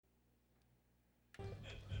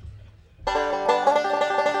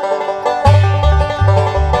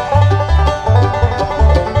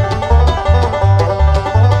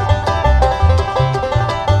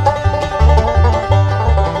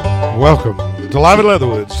Welcome to Live at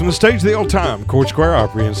Leatherwoods from the stage of the old-time Court Square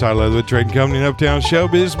Opry inside Leatherwood Trading Company in Uptown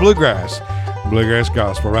Showbiz Bluegrass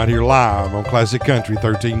Gospel right here live on Classic Country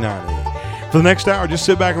 1390. For the next hour, just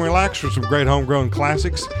sit back and relax for some great homegrown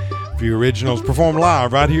classics. A few originals performed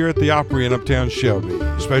live right here at the Opry in Uptown Shelby.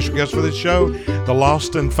 Special guest for this show, The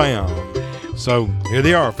Lost and Found. So here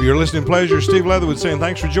they are. For your listening pleasure, Steve Leatherwood saying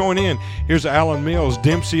thanks for joining in. Here's Alan Mills,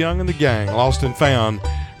 Dempsey Young and the Gang, Lost and Found,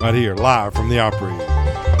 right here live from the Opry.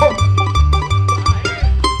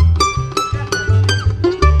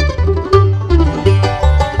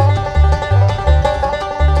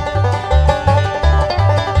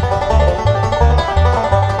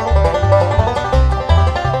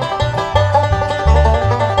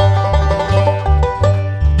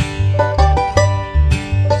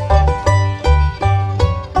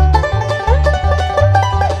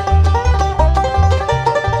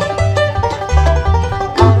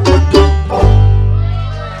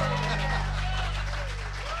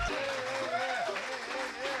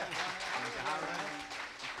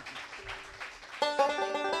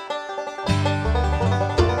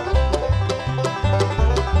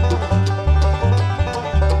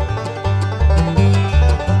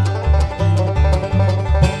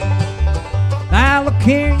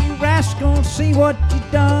 See what you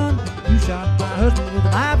done. You shot my husband with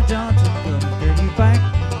an Ivy Johnson gun. Carried you back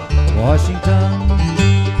to Washington.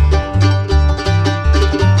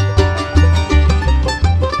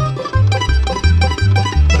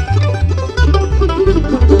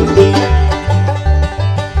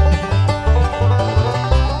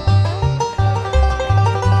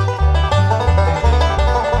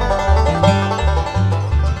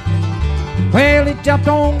 Well, he jumped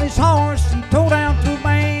on his horse, he tore down through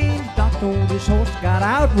Maine. Told his horse got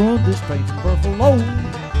outrun this train from Buffalo,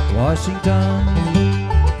 Washington.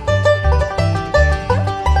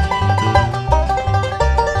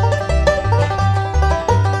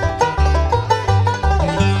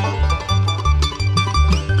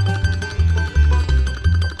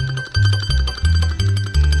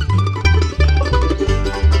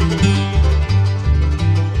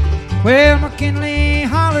 Well, McKinley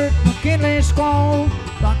hollered, McKinley squalled.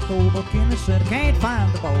 Dr. McKinley said, I can't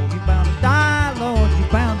find the ball. You bound to die, Lord, you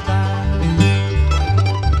bound to die.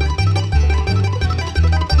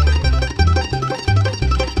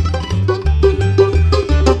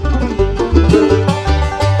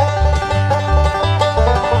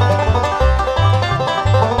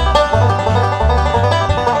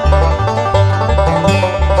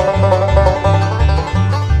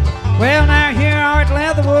 Well, now here are at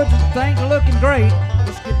Leatherwoods and things are looking great.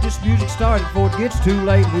 This music started before it gets too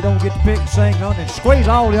late. We don't get to pick and sing on it. Squeeze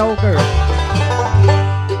all the old girls.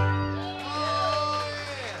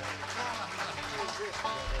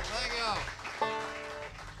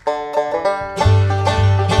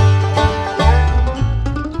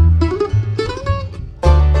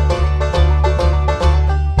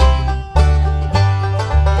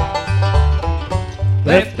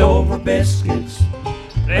 Leftover biscuits,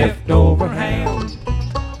 leftover ham,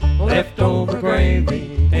 leftover gravy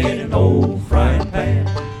in an old frying pan,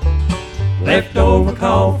 leftover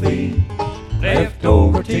coffee,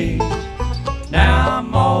 leftover tea. Now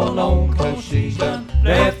I'm all alone 'cause she's done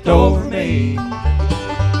left over me.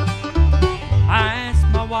 I asked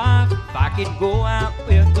my wife if I could go out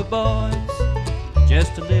with the boys,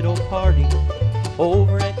 just a little party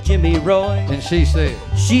over at Jimmy Roy's. And she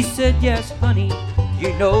said, yes, honey,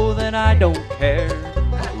 you know that I don't care.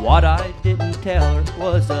 What I didn't tell her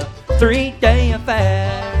was a 3-day affair.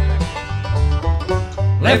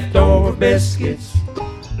 leftover biscuits,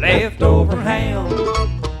 leftover ham,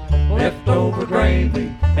 leftover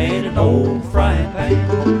gravy in an old frying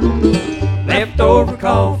pan, leftover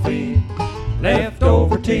coffee,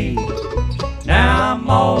 leftover tea. Now I'm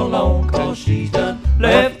all alone 'cause she's done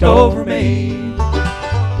left over me.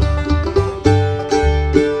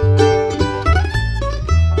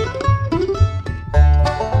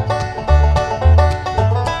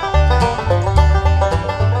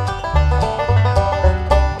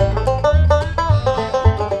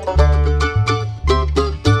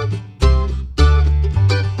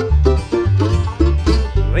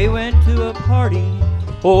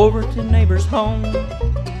 Over to neighbor's home,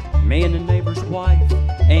 me and the neighbor's wife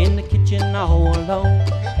in the kitchen all alone.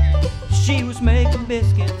 She was making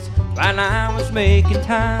biscuits while I was making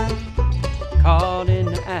time, caught in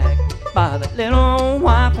the act by that little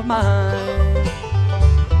wife of mine.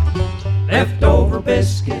 Leftover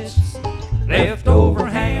biscuits, leftover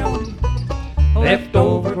ham,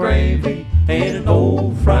 leftover gravy in an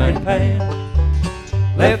old frying pan,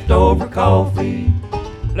 leftover coffee,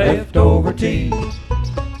 leftover tea.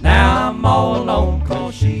 Now I'm all alone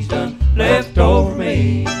 'cause she's done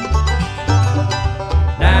me.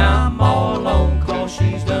 Now I'm all alone 'cause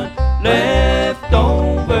she's done left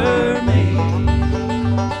over me.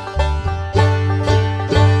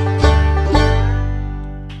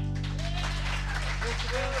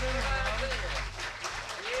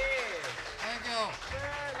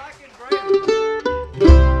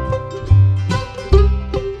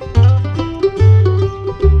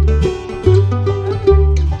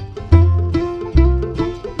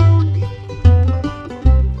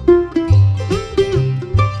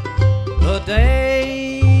 The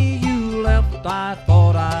day you left, I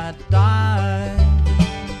thought I'd die.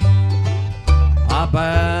 I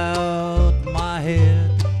bowed my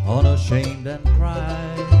head, unashamed, and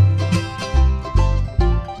cried.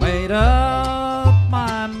 Made up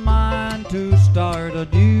my mind to start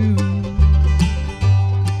anew,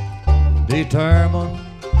 determined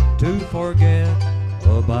to forget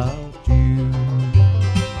about you.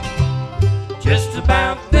 Just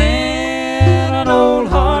about then an old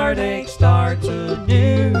heartache starts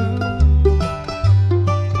anew.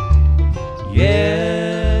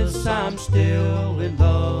 Yes, I'm still in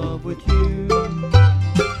love with you.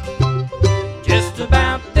 Just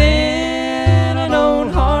about then an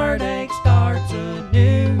old heartache starts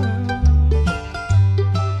anew.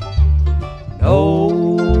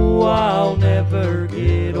 No, I'll never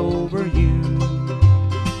get over you.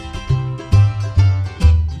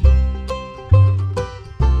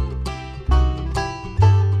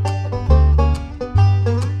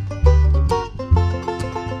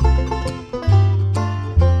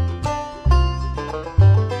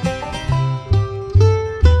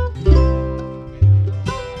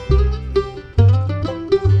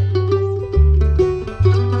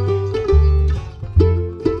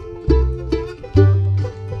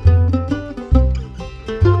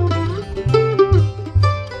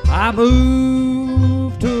 I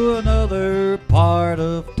moved to another part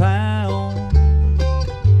of town,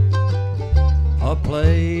 a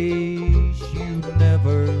place you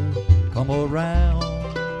never come around.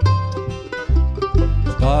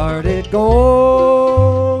 Started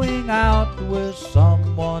going out with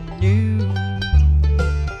someone new,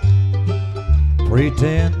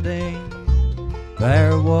 pretending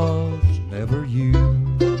there was never you.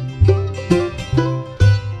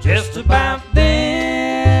 Just about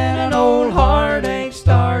then an old heartache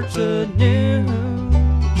starts anew.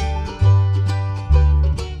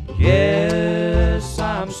 Yes,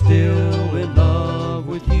 I'm still in love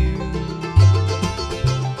with you.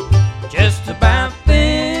 Just about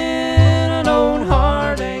then an old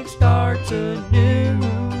heartache starts anew.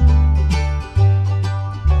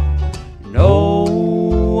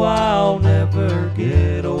 No, I'll never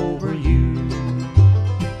get over you.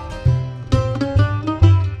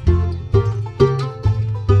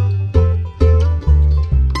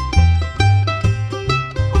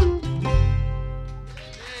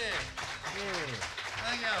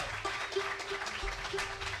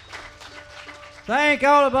 Thank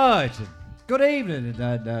all a bunch. Good evening,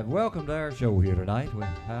 and welcome to our show here tonight.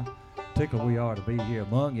 How tickled we are to be here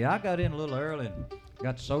among you. I got in a little early and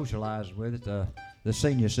got to socialize with it. The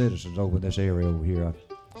senior citizens over in this area over here.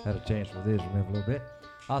 I had a chance to visit them a little bit.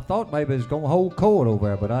 I thought maybe it was going to hold court over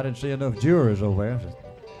there, but I didn't see enough jurors over there.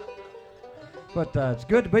 But it's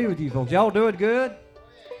good to be with you folks. Y'all doing good?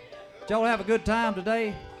 Did y'all have a good time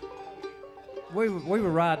today? We were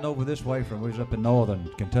riding over this way we was up in northern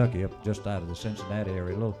Kentucky, up just out of the Cincinnati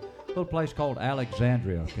area, a little place called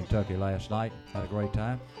Alexandria, Kentucky last night. Had a great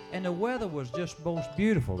time. And the weather was just most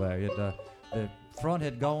beautiful there. The front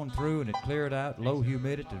had gone through and it cleared out, low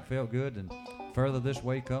humidity, and felt good. And further this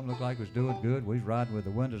way come, looked like it was doing good. We was riding with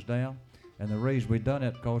the windows down. And the reason we done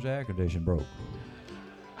that because the air conditioner broke.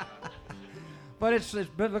 But it's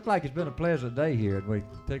looked like it's been a pleasant day here, and we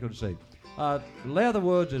tickled to see.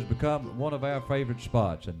 Leatherwoods has become one of our favorite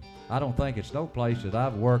spots, and I don't think it's no place that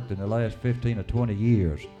I've worked in the last 15 or 20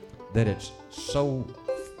 years that it's so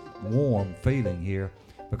warm feeling here,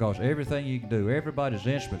 because everything you can do, everybody's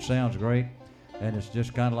instrument sounds great, and it's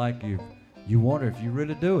just kind of like you wonder if you're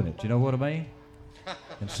really doing it. You know what I mean?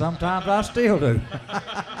 And sometimes I still do.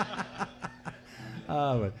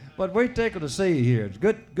 But we tickled to see you here. It's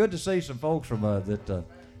good to see some folks from the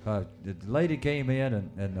lady came in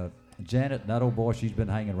and Janet, and that old boy she's been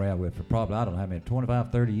hanging around with for probably, I don't know how many,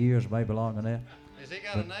 25, 30 years, maybe longer than that. Has he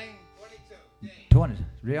got a name? 20,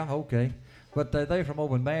 yeah, okay. But they're from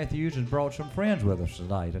over in Matthews and brought some friends with us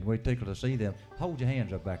tonight, and we tickled to see them. Hold your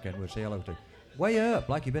hands up back there and we'll say hello to you. Way up,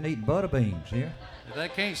 like you've been eating butter beans here. They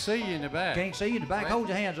can't see you in the back. Can't see you in the back. Hold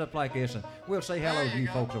your hands up like this, and we'll say hello to you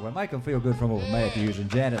folks over there. Make them feel good from over Matthews, and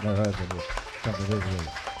Janet and her husband will come to visit you.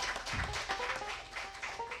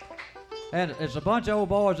 And it's a bunch of old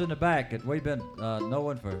boys in the back that we've been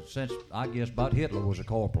knowing since, I guess, about Hitler was a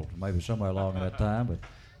corporal, maybe somewhere along in that time. But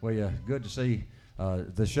we good to see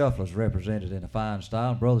the Shufflers represented in a fine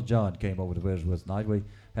style. Brother John came over to visit with us tonight. We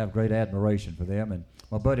have great admiration for them. And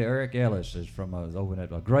my buddy Eric Ellis is from over there,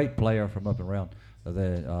 a great player from up and around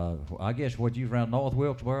I guess what you around North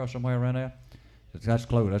Wilkesboro, somewhere around there. That's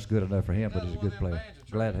close. That's good enough for him, but he's a good player.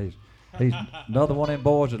 Glad he's another one of them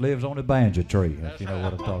boys that lives on the banjo tree, if you know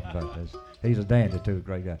what I'm talking about. He's a dandy, too, a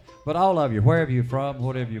great guy. But all of you, wherever you're from,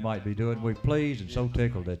 whatever you might be doing, we're pleased and so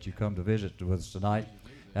tickled that you come to visit with us tonight.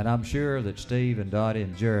 And I'm sure that Steve and Dottie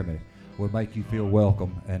and Jeremy will make you feel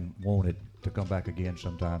welcome and wanted to come back again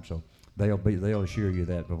sometime. So they'll assure you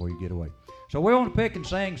that before you get away. So we want to pick and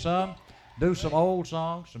sing some, do some old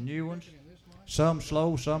songs, some new ones, some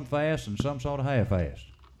slow, some fast, and some sort of half-fast.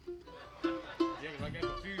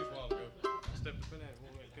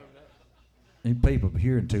 And people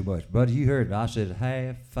hearing too much. Buddy, you heard me. I said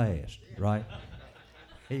half-fast, right?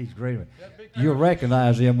 He's great. You'll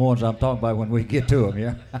recognize them ones I'm talking about when we get to them,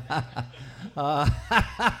 yeah?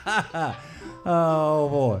 Oh,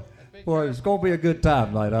 boy. Boy, it's going to be a good time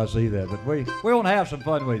tonight, I see that. But we want to have some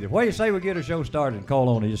fun with you. What do you say we get a show started and call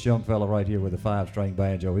on this young fella right here with a 5-string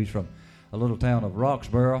banjo? He's from a little town of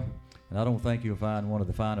Roxborough, and I don't think you'll find one of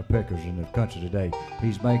the finer pickers in the country today.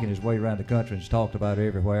 He's making his way around the country and is talked about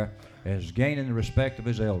everywhere, and is gaining the respect of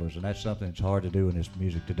his elders, and that's something that's hard to do in this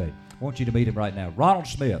music today. I want you to meet him right now. Ronald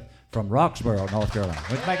Smith from Roxborough, North Carolina.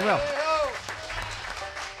 Let's make it up.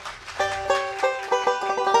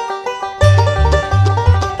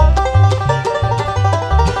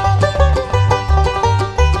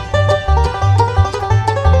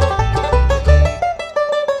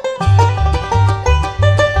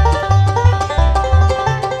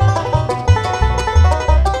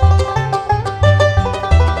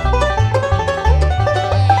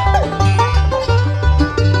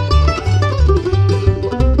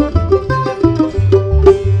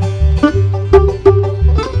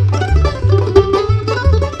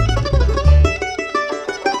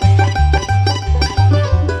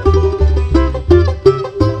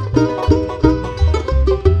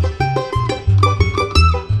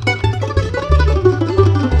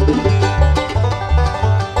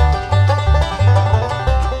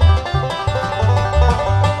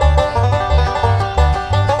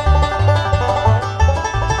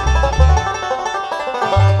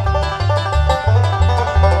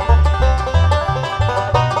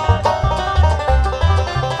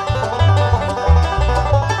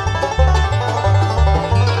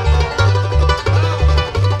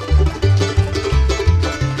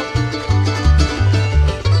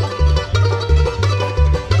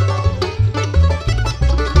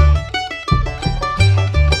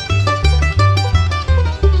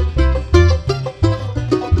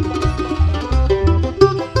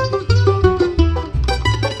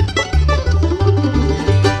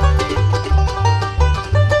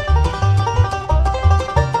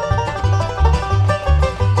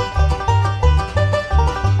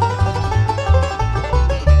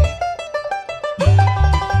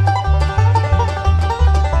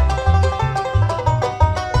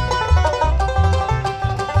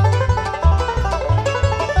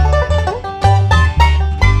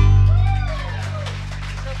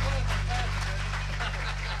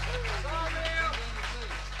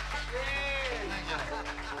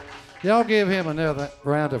 Y'all give him another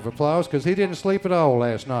round of applause because he didn't sleep at all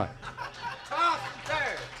last night.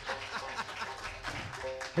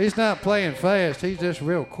 He's not playing fast. He's just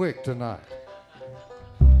real quick tonight.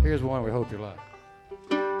 Here's one we hope you like.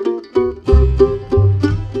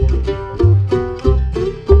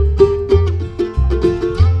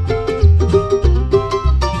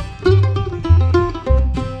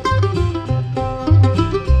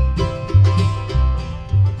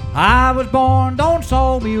 I was born on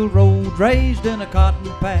Sawmill Road, raised in a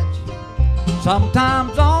cotton patch.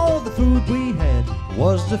 Sometimes all the food we had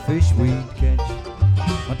was the fish we'd catch.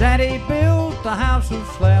 My daddy built a house of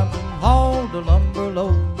slabs and hauled the lumber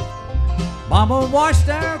loads. Mama washed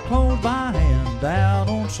our clothes by hand down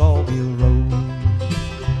on Sawmill Road.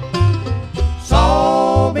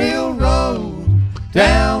 Sawmill Road,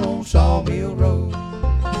 down on Sawmill Road.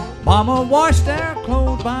 Mama washed our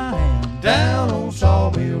clothes by hand down on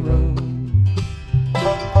Sawmill Road.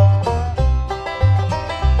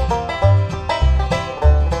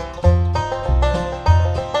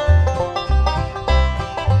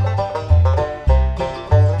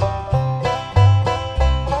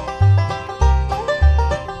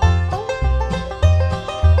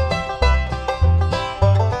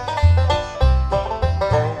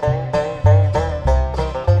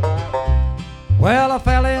 Well, I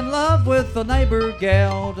fell in love love with a neighbor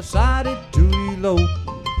gal, decided to elope.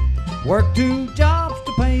 Worked 2 jobs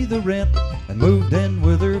to pay the rent and moved in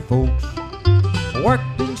with her folks.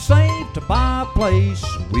 Worked and saved to buy a place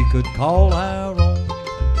we could call our own.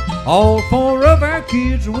 All 4 of our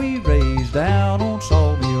kids we raised down on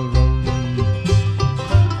Sawmill Road.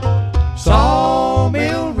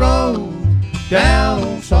 Sawmill Road, down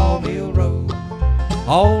on Sawmill Road.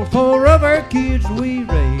 All 4 of our kids we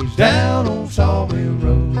raised down on Sawmill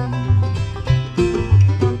Road.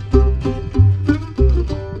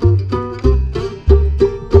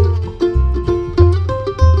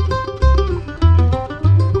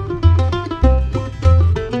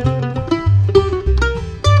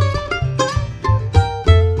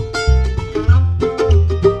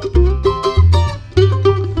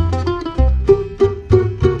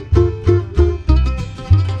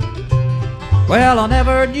 Well, I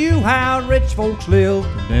never knew how rich folks lived,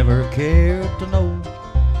 never cared to know.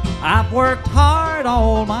 I've worked hard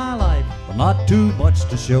all my life, but not too much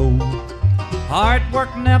to show. Hard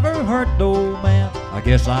work never hurt no man, I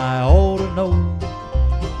guess I ought to know.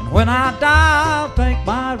 And when I die, I'll take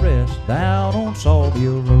my rest down on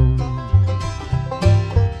Sawmill Road.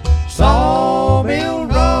 Sawmill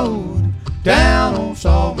Road, down on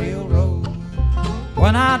Sawmill Road.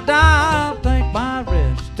 When I die, I'll take my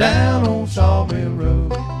rest down on Sawmill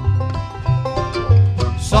Road.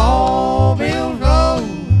 Sawmill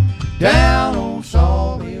Road, down on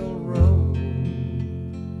Sawmill Road.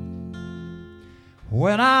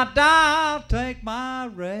 When I die, I'll take my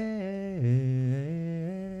rest.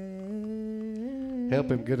 Help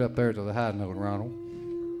him get up there to the high note, Ronald.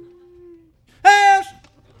 Yes,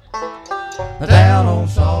 down on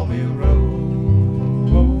Sawmill Road.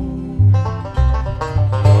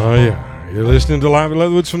 Oh, yeah. You're listening to Live at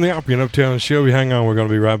Leatherwoods from the Opry and Uptown Show. You hang on. We're going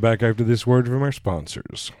to be right back after this word from our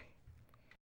sponsors.